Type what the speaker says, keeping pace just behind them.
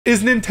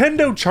Is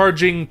Nintendo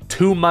charging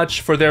too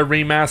much for their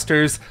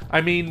remasters? I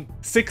mean,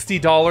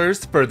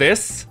 $60 for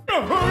this?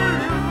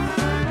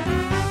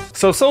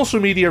 So social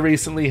media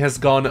recently has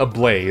gone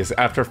ablaze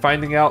after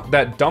finding out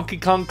that Donkey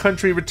Kong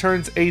Country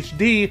Returns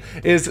HD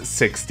is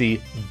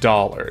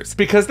 $60.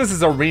 Because this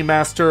is a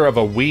remaster of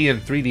a Wii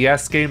and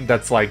 3DS game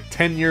that's like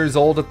 10 years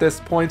old at this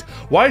point,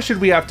 why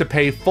should we have to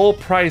pay full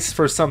price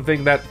for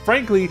something that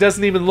frankly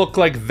doesn't even look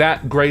like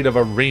that great of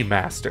a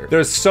remaster?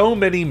 There's so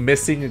many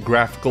missing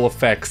graphical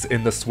effects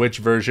in the Switch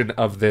version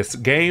of this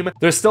game.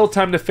 There's still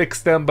time to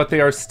fix them, but they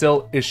are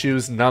still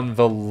issues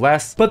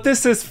nonetheless. But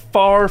this is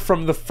far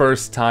from the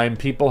first time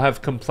people have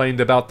complained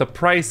about the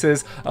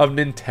prices of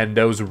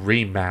Nintendo's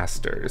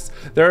remasters.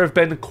 There have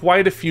been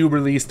quite a few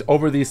released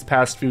over these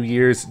past few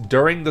years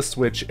during the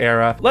Switch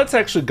era. Let's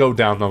actually go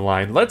down the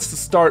line. Let's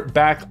start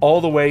back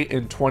all the way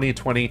in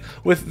 2020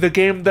 with the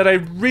game that I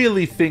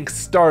really think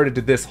started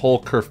this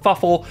whole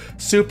kerfuffle,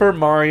 Super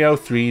Mario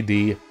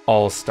 3D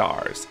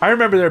All-Stars. I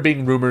remember there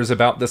being rumors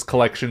about this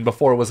collection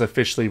before it was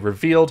officially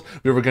revealed.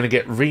 We were going to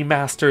get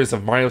remasters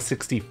of Mario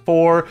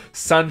 64,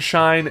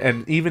 Sunshine,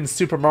 and even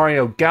Super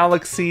Mario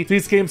Galaxy.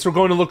 These games were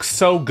going to look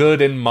so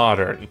good and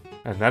modern.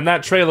 And then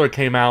that trailer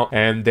came out,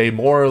 and they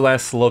more or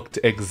less looked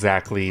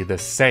exactly the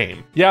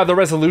same. Yeah, the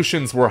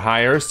resolutions were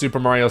higher. Super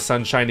Mario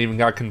Sunshine even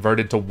got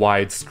converted to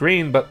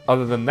widescreen, but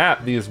other than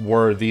that, these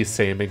were the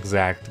same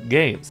exact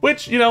games.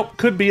 Which, you know,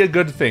 could be a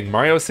good thing.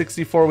 Mario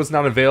 64 was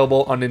not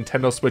available on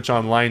Nintendo Switch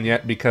Online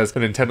yet because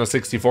the Nintendo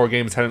 64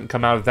 games hadn't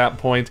come out at that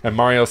point, and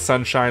Mario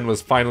Sunshine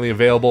was finally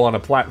available on a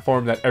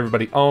platform that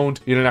everybody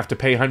owned. You didn't have to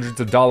pay hundreds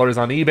of dollars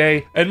on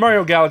eBay, and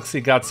Mario Galaxy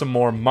got some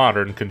more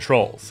modern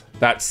controls.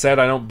 That said,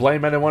 I don't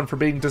blame anyone for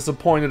being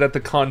disappointed at the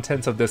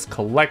contents of this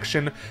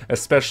collection,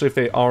 especially if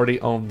they already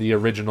own the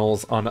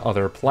originals on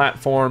other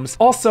platforms.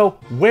 Also,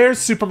 where's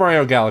Super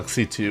Mario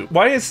Galaxy 2?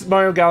 Why is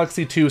Mario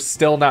Galaxy 2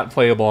 still not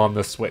playable on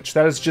the Switch?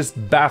 That is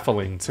just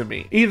baffling to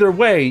me. Either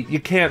way, you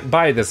can't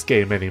buy this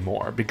game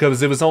anymore,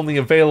 because it was only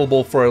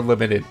available for a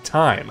limited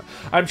time.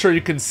 I'm sure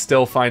you can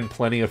still find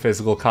plenty of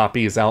physical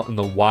copies out in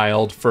the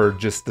wild for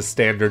just the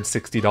standard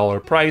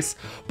 $60 price,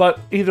 but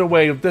either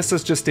way, this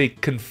is just a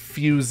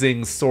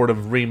confusing sort of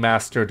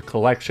remastered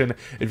collection,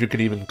 if you could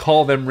even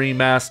call them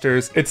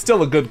remasters. It's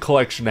still a good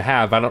collection to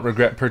have. I don't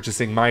regret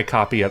purchasing my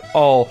copy at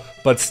all,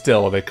 but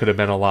still, they could have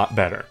been a lot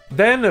better.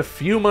 Then, a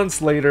few months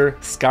later,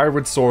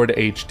 Skyward Sword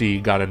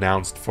HD got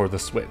announced for the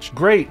Switch.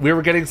 Great, we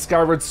were getting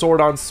Skyward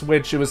Sword on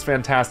Switch, it was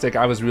fantastic,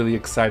 I was really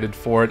excited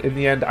for it. In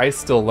the end, I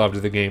still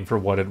loved the game for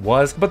what it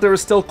was, but there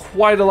was still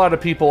quite a lot of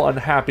people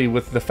unhappy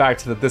with the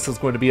fact that this is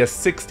going to be a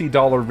 $60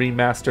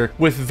 remaster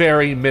with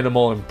very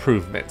minimal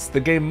improvements. The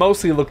game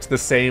mostly looked the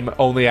same,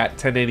 only at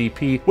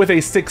 1080p, with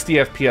a 60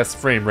 FPS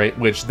frame rate,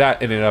 which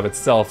that in and of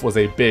itself was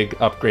a big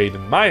upgrade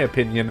in my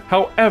opinion.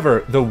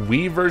 However, the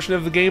Wii version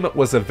of the game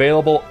was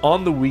available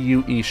on the Wii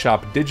U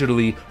eShop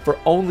digitally for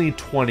only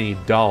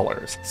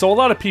 $20. So a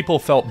lot of people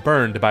felt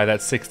burned by that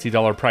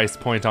 $60 price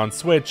point on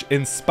Switch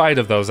in spite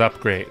of those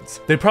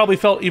upgrades. They probably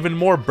felt even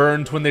more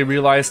burned when they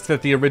realized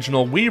that the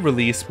original Wii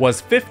release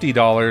was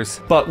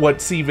 $50, but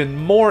what's even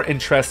more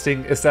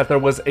interesting is that there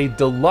was a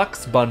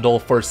deluxe bundle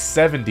for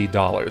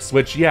 $70,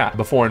 which yeah,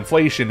 before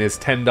inflation is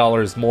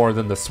 $10 more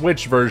than the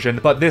Switch version,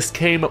 but this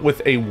came with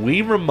a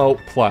Wii Remote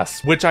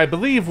Plus, which I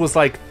believe was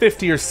like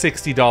 $50 or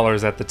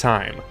 $60 at the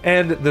time,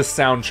 and the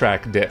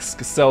soundtrack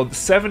disc. So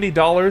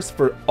 $70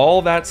 for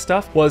all that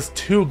stuff was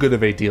too good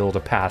of a deal to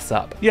pass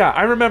up. Yeah,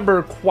 I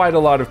remember quite a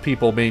lot of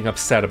people being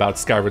upset about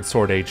Skyward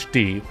Sword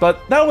HD, but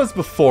that was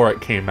before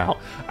it came out.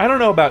 I don't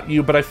know about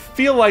you, but I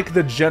feel like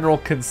the general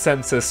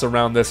consensus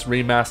around this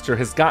remaster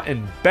has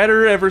gotten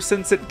better ever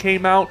since it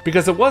came out,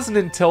 because it wasn't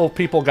until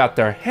people got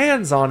their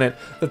hands on it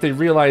that they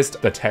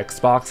realized the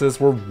text boxes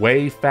were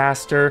way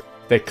faster.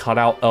 They cut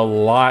out a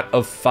lot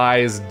of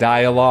Fi's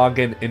dialogue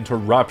and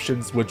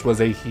interruptions, which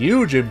was a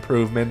huge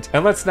improvement.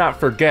 And let's not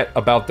forget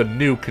about the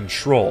new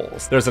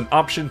controls. There's an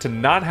option to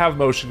not have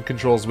motion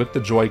controls with the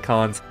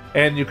Joy-Cons,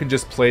 and you can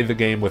just play the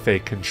game with a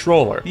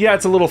controller. Yeah,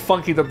 it's a little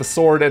funky that the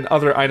sword and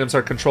other items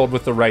are controlled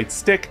with the right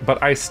stick,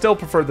 but I still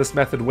prefer this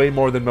method way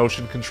more than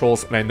motion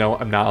controls, and I know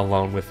I'm not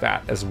alone with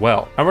that as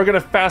well. And we're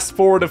gonna fast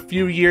forward a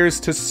few years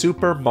to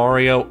Super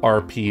Mario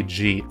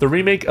RPG, the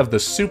remake of the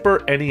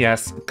Super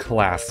NES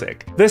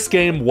classic. This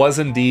game was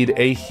indeed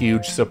a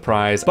huge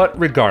surprise, but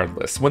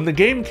regardless, when the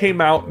game came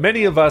out,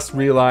 many of us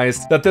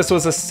realized that this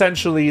was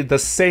essentially the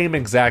same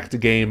exact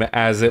game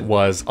as it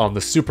was on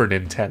the Super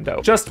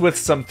Nintendo, just with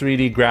some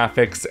 3D graphics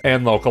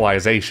and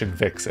localization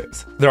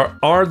fixes. There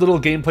are little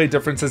gameplay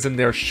differences in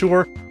there,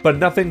 sure, but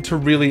nothing to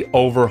really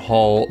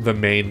overhaul the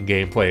main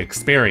gameplay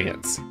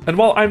experience. And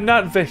while I'm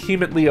not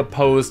vehemently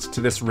opposed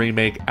to this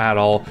remake at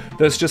all,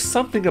 there's just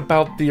something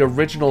about the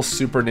original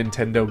Super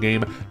Nintendo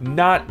game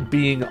not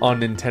being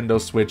on Nintendo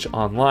Switch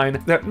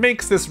Online that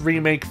makes this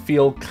remake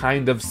feel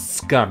kind of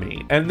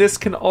scummy. And this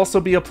can also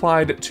be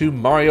applied to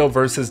Mario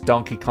vs.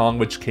 Donkey Kong,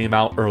 which came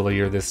out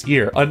earlier this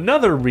year.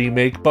 Another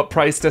remake, but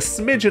priced a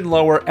smidgen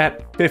lower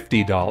at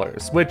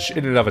 $50, which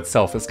in and of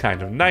itself is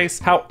kind of nice.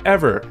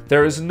 However,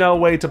 there is no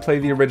way to play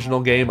the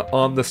original game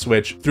on the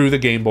Switch through the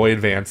Game Boy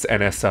Advance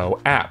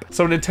NSO app.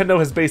 So Nintendo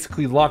has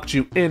basically locked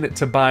you in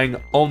to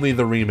buying only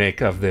the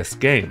remake of this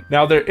game.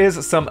 Now, there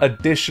is some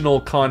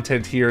additional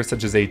content here,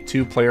 such as a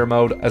 2-player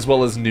mode, as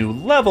well as new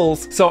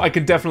levels, so I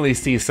can definitely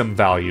see some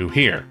value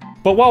here.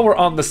 But while we're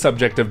on the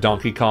subject of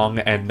Donkey Kong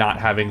and not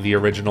having the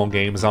original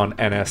games on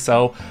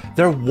NSO,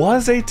 there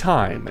was a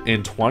time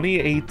in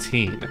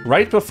 2018,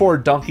 right before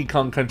Donkey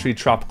Kong Country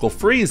Tropical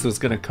Freeze was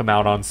going to come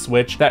out on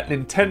Switch, that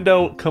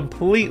Nintendo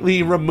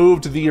completely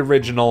removed the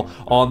original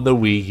on the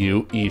Wii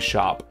U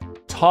eShop.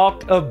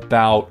 Talk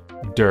about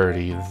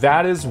dirty.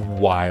 That is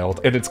wild,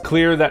 and it's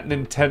clear that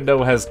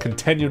Nintendo has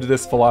continued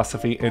this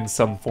philosophy in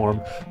some form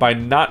by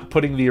not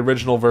putting the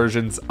original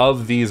versions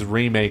of these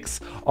remakes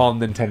on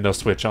Nintendo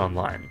Switch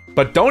Online.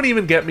 But don't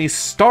even get me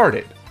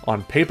started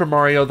on Paper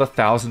Mario: The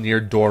Thousand Year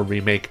Door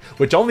remake,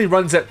 which only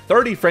runs at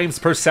 30 frames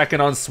per second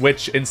on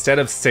Switch instead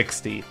of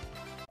 60.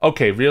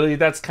 Okay, really?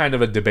 That's kind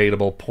of a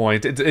debatable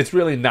point. It's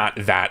really not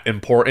that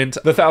important.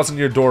 The Thousand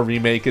Year Door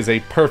remake is a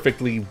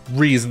perfectly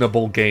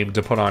reasonable game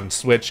to put on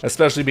Switch,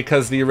 especially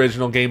because the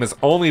original game is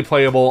only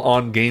playable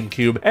on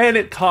GameCube, and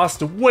it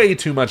cost way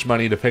too much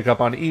money to pick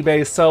up on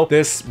eBay, so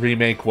this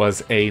remake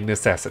was a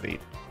necessity.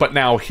 But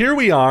now here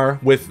we are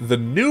with the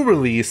new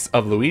release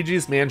of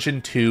Luigi's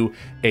Mansion 2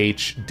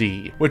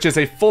 HD, which is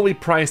a fully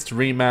priced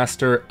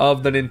remaster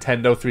of the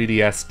Nintendo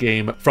 3DS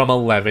game from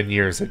 11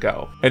 years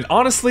ago. And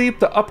honestly,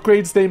 the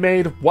upgrades they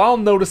made, while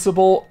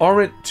noticeable,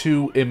 aren't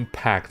too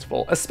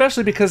impactful,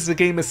 especially because the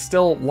game is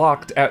still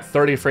locked at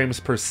 30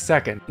 frames per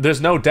second. There's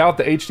no doubt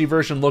the HD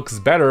version looks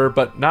better,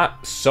 but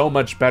not so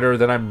much better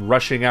that I'm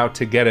rushing out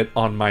to get it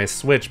on my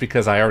Switch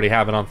because I already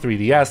have it on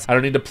 3DS. I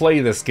don't need to play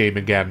this game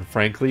again,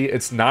 frankly.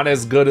 It's not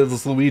as good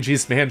as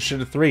Luigi's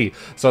Mansion 3,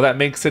 so that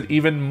makes it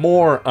even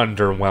more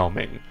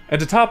underwhelming. And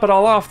to top it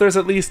all off, there's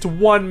at least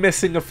one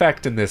missing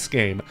effect in this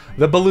game: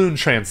 the balloon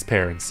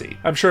transparency.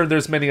 I'm sure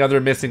there's many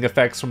other missing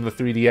effects from the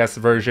 3DS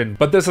version,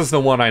 but this is the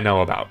one I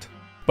know about.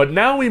 But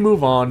now we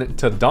move on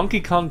to Donkey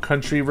Kong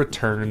Country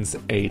Returns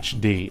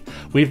HD.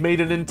 We've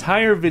made an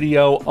entire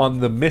video on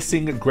the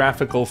missing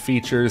graphical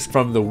features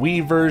from the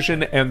Wii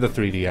version and the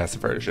 3DS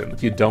version.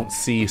 You don't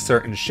see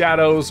certain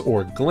shadows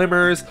or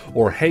glimmers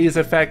or haze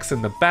effects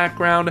in the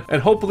background,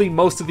 and hopefully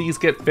most of these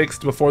get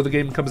fixed before the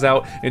game comes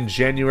out in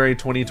January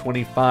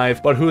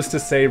 2025, but who's to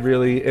say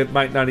really? It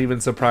might not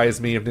even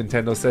surprise me if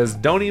Nintendo says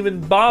don't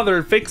even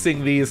bother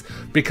fixing these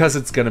because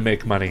it's gonna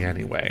make money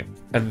anyway.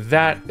 And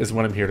that is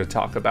what I'm here to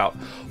talk about.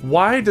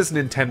 Why does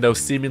Nintendo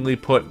seemingly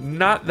put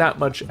not that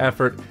much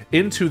effort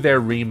into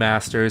their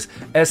remasters,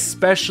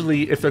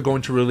 especially if they're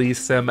going to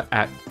release them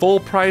at full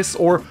price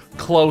or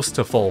close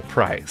to full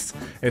price?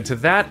 And to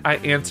that, I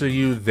answer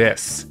you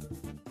this: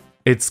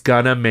 it's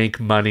gonna make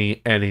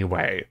money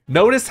anyway.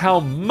 Notice how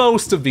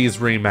most of these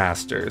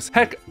remasters,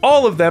 heck,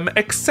 all of them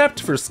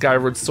except for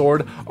Skyward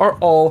Sword, are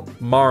all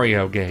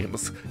Mario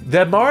games.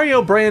 The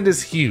Mario brand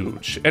is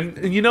huge,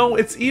 and you know,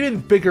 it's even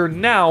bigger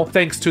now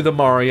thanks to the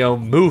Mario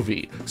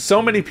movie.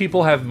 So many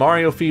people have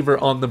Mario fever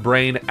on the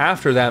brain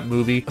after that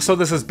movie, so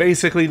this is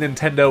basically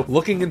Nintendo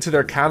looking into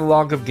their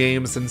catalog of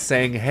games and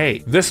saying, hey,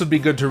 this would be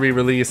good to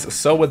re-release,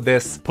 so with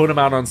this, put them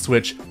out on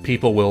Switch,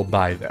 people will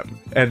buy them.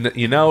 And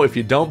you know, if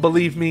you don't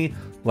believe me,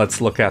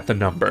 let's look at the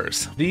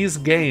numbers. These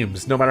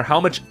games, no matter how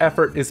much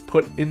effort is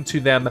put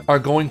into them, are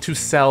going to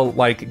sell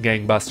like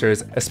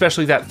gangbusters,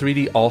 especially that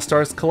 3D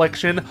All-Stars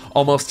collection,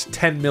 almost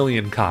 10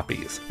 million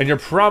copies. And you're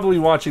probably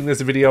watching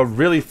this video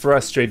really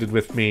frustrated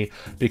with me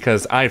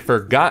because I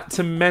forgot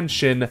to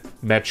mention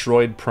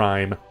Metroid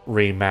Prime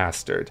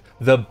Remastered,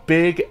 the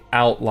big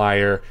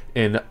outlier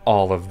in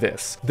all of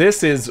this.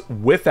 This is,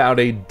 without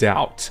a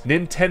doubt,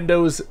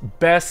 Nintendo's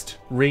best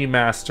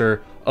remaster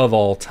of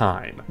all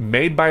time.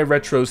 Made by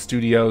Retro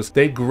Studios,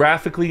 they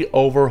graphically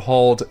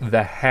overhauled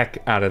the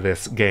heck out of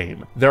this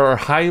game. There are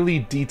highly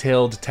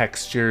detailed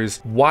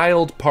textures,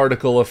 wild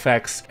particle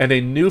effects, and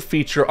a new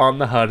feature on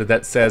the HUD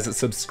that says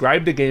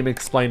subscribe to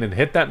GameXplain and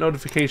hit that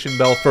notification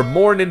bell for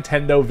more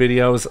Nintendo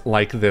videos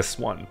like this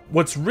one.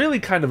 What's really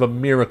kind of a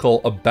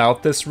miracle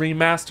about this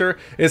remaster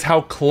is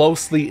how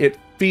closely it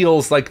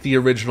feels like the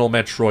original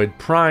Metroid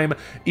Prime,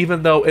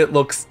 even though it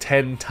looks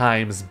 10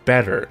 times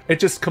better. It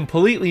just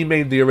completely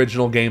made the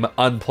original game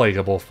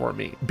unplayable for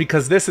me,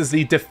 because this is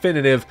the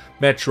definitive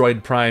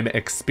Metroid Prime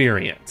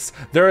experience.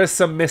 There are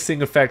some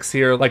missing effects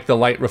here, like the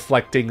light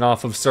reflecting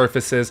off of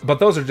surfaces, but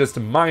those are just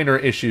minor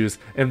issues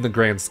in the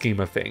grand scheme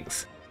of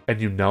things. And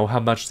you know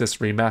how much this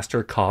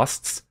remaster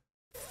costs?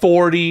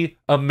 $40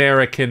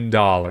 American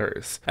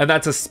dollars. And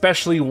that's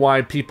especially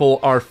why people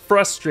are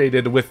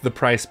frustrated with the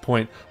price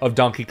point of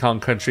Donkey Kong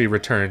Country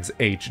Returns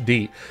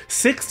HD.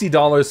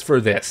 $60 for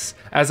this,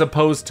 as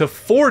opposed to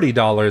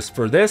 $40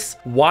 for this.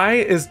 Why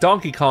is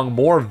Donkey Kong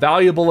more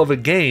valuable of a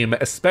game,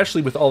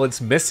 especially with all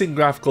its missing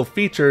graphical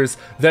features,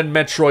 than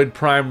Metroid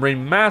Prime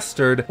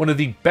Remastered, one of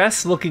the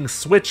best looking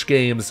Switch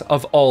games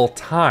of all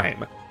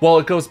time? Well,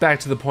 it goes back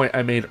to the point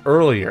I made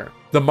earlier.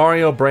 The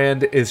Mario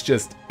brand is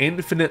just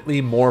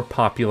infinitely more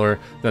popular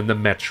than the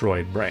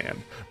Metroid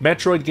brand.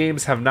 Metroid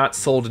games have not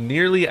sold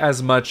nearly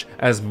as much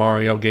as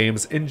Mario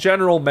games. In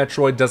general,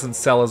 Metroid doesn't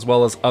sell as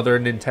well as other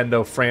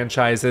Nintendo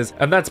franchises,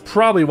 and that's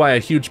probably why a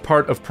huge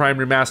part of Prime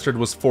Remastered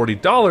was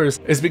 $40,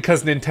 is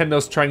because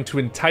Nintendo's trying to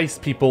entice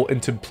people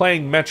into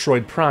playing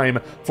Metroid Prime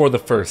for the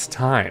first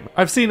time.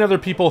 I've seen other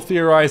people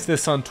theorize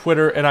this on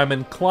Twitter, and I'm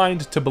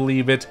inclined to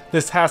believe it.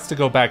 This has to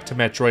go back to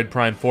Metroid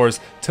Prime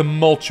 4's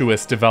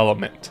tumultuous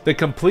development. They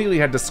completely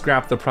had to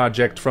scrap the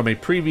project from a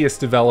previous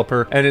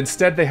developer, and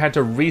instead they had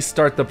to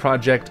restart the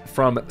project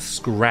from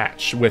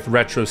scratch with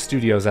Retro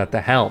Studios at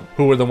the helm,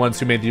 who were the ones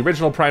who made the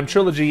original Prime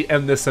trilogy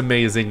and this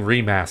amazing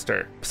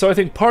remaster. So I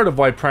think part of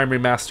why Prime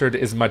Remastered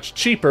is much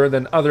cheaper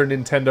than other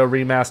Nintendo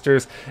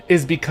remasters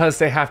is because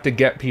they have to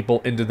get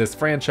people into this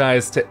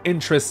franchise to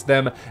interest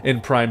them in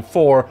Prime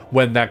 4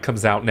 when that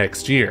comes out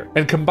next year.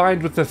 And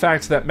combined with the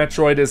fact that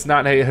Metroid is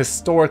not a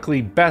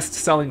historically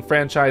best-selling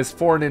franchise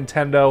for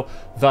Nintendo,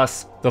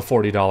 thus the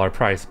 $40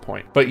 price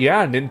point. But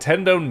yeah,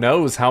 Nintendo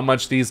knows how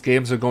much these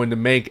games are going to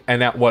make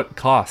and at what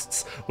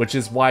costs, which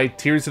is why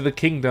Tears of the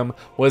Kingdom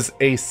was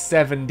a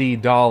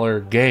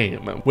 $70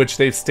 game, which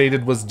they've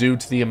stated was due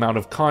to the amount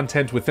of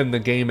content within the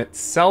game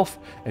itself.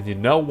 And you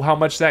know how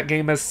much that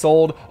game has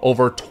sold?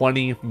 Over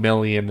 20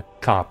 million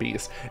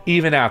copies,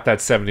 even at that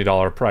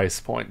 $70 price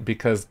point,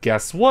 because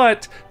guess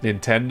what?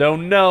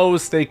 Nintendo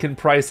knows they can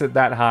price it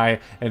that high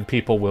and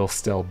people will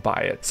still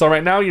buy it. So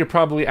right now you're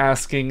probably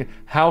asking,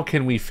 how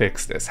can we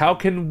fix this? How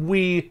can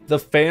we, the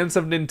fans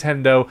of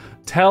Nintendo,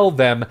 tell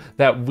them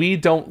that we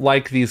don't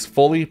like these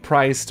fully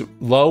priced,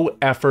 low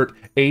effort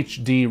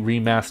HD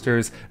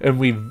remasters, and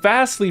we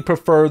vastly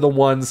prefer the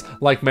ones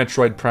like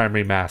Metroid Prime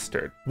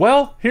Remastered?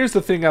 Well, here's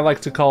the thing I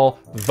like to call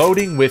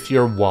voting with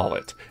your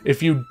wallet.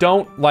 If you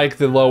don't like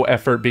the low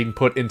effort being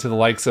put into the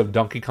likes of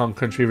Donkey Kong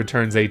Country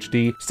Returns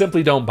HD,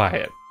 simply don't buy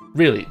it.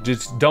 Really,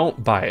 just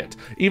don't buy it.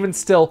 Even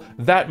still,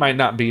 that might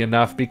not be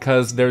enough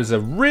because there's a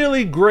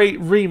really great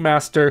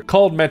remaster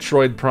called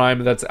Metroid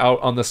Prime that's out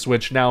on the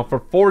Switch now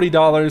for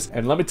 $40,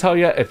 and let me tell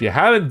you, if you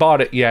haven't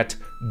bought it yet,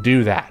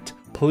 do that.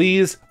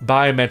 Please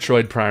buy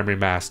Metroid Prime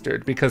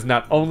Remastered, because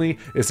not only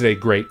is it a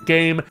great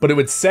game, but it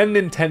would send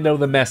Nintendo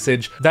the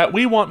message that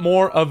we want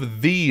more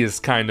of these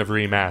kind of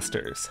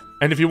remasters.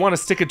 And if you want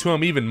to stick it to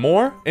them even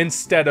more,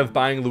 instead of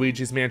buying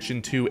Luigi's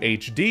Mansion 2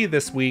 HD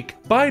this week,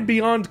 buy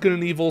Beyond Good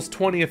and Evil's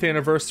 20th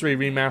Anniversary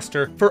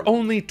Remaster for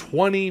only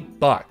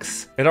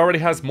 $20. It already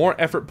has more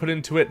effort put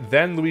into it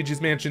than Luigi's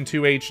Mansion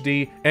 2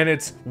 HD, and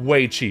it's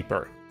way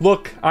cheaper.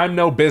 Look, I'm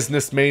no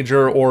business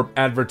major or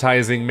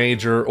advertising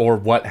major or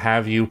what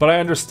have you, but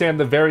I understand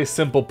the very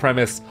simple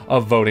premise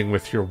of voting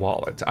with your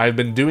wallet. I've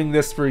been doing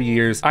this for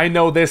years. I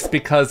know this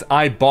because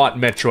I bought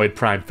Metroid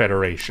Prime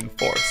Federation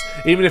Force.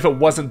 Even if it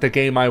wasn't the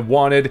game I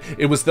wanted,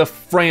 it was the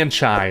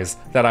franchise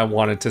that I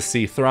wanted to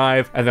see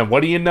thrive. And then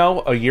what do you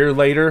know? A year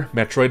later,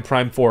 Metroid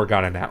Prime 4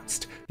 got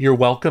announced. You're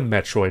welcome,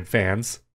 Metroid fans.